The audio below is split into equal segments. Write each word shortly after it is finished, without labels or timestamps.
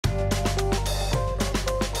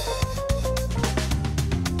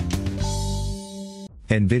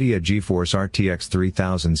NVIDIA GeForce RTX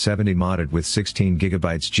 3070 modded with 16GB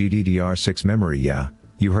GDDR6 memory. Yeah,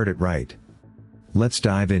 you heard it right. Let's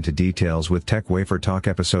dive into details with TechWafer Talk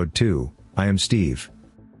Episode 2. I am Steve.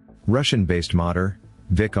 Russian-based modder,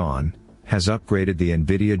 VIK-on, has upgraded the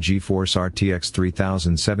NVIDIA GeForce RTX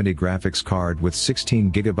 3070 graphics card with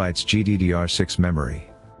 16GB GDDR6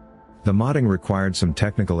 memory. The modding required some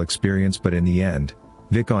technical experience, but in the end,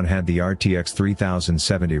 VIK-on had the RTX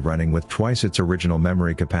 3070 running with twice its original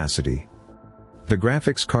memory capacity. The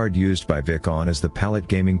graphics card used by VIK-on is the Palette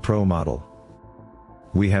Gaming Pro model.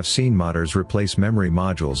 We have seen modders replace memory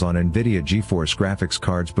modules on NVIDIA GeForce graphics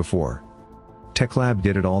cards before. TechLab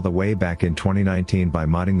did it all the way back in 2019 by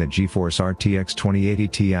modding the GeForce RTX 2080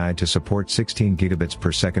 Ti to support 16 gigabits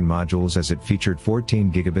per second modules, as it featured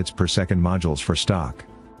 14 gigabits per second modules for stock.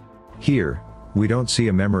 Here, we don't see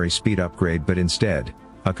a memory speed upgrade but instead,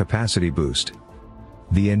 a capacity boost.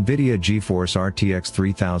 The NVIDIA GeForce RTX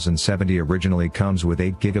 3070 originally comes with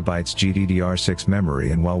 8GB GDDR6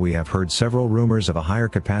 memory, and while we have heard several rumors of a higher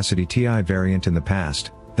capacity Ti variant in the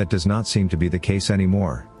past, that does not seem to be the case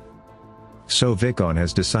anymore. So VIK-on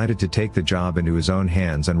has decided to take the job into his own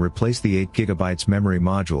hands and replace the 8GB memory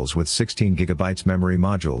modules with 16GB memory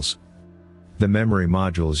modules. The memory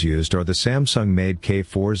modules used are the Samsung-made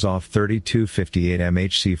K4ZOF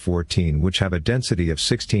 3258MHC14, which have a density of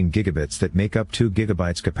 16 gigabits that make up 2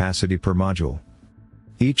 GB capacity per module.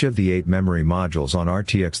 Each of the 8 memory modules on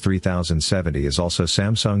RTX 3070 is also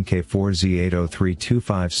Samsung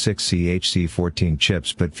K4Z803256CHC14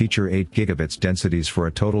 chips, but feature 8 gigabits densities for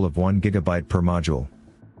a total of 1 GB per module.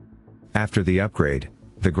 After the upgrade,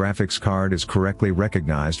 the graphics card is correctly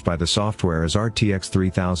recognized by the software as RTX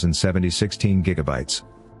 3070 16GB.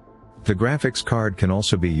 The graphics card can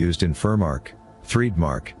also be used in FurMark,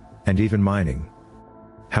 3D-Mark, and even mining.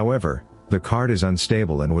 However, the card is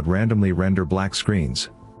unstable and would randomly render black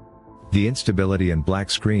screens. The instability in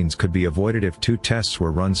black screens could be avoided if 2 tests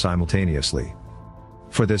were run simultaneously.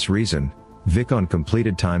 For this reason, VIK-on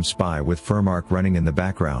completed Time Spy with FurMark running in the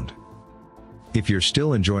background. If you're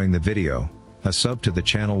still enjoying the video, a sub to the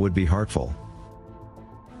channel would be heartful.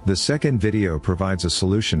 The second video provides a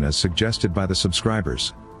solution as suggested by the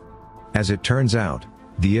subscribers. As it turns out,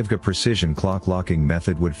 the IVGA precision clock locking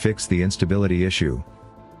method would fix the instability issue.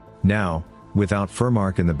 Now, without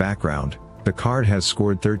FurMark in the background, the card has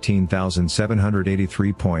scored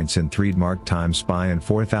 13,783 points in 3D-Mark Time Spy and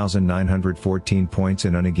 4,914 points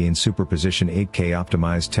in Unagain Superposition 8K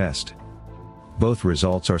optimized test. Both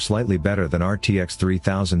results are slightly better than RTX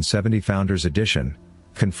 3070 Founders Edition,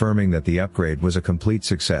 confirming that the upgrade was a complete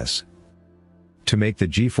success. To make the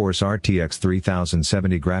GeForce RTX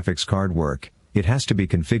 3070 graphics card work, it has to be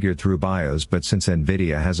configured through BIOS, but since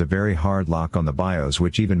NVIDIA has a very hard lock on the BIOS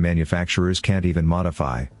which even manufacturers can't even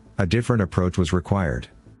modify, a different approach was required.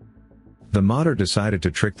 The modder decided to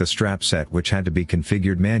trick the strap set, which had to be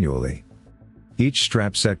configured manually. Each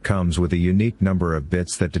strap set comes with a unique number of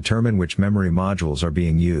bits that determine which memory modules are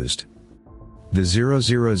being used. The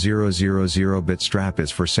 00000-bit strap is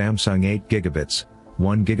for Samsung 8 gigabits,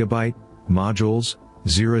 1 GB, modules.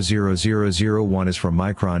 00001 is for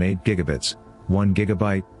Micron 8 gigabits, 1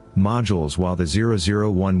 GB, modules, while the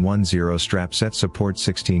 00110 strap set supports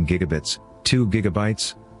 16 gigabits, 2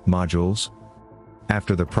 GB, modules.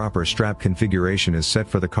 After the proper strap configuration is set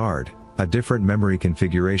for the card, a different memory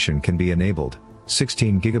configuration can be enabled,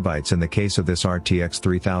 16 GB in the case of this RTX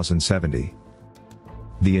 3070.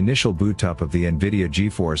 The initial boot up of the NVIDIA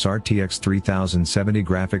GeForce RTX 3070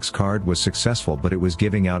 graphics card was successful, but it was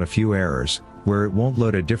giving out a few errors, where it won't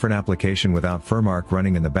load a different application without FurMark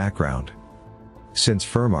running in the background. Since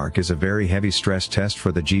FurMark is a very heavy stress test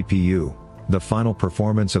for the GPU, the final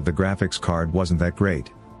performance of the graphics card wasn't that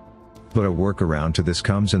great. But a workaround to this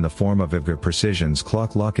comes in the form of IVGA Precision's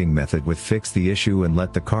clock locking method, which fix the issue and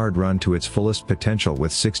let the card run to its fullest potential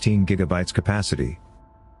with 16 GB capacity.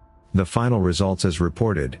 The final results, as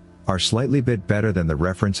reported, are slightly bit better than the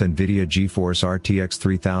reference NVIDIA GeForce RTX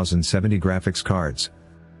 3070 graphics cards.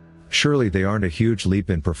 Surely they aren't a huge leap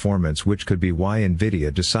in performance, which could be why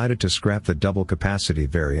NVIDIA decided to scrap the double capacity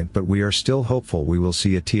variant, but we are still hopeful we will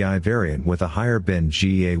see a Ti variant with a higher bin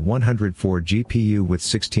GA104 GPU with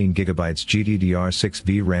 16GB GDDR6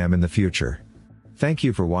 VRAM in the future. Thank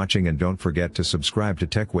you for watching, and don't forget to subscribe to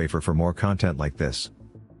TechWafer for more content like this.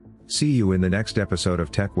 See you in the next episode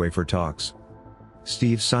of TechWafer Talks.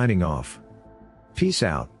 Steve signing off. Peace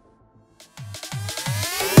out.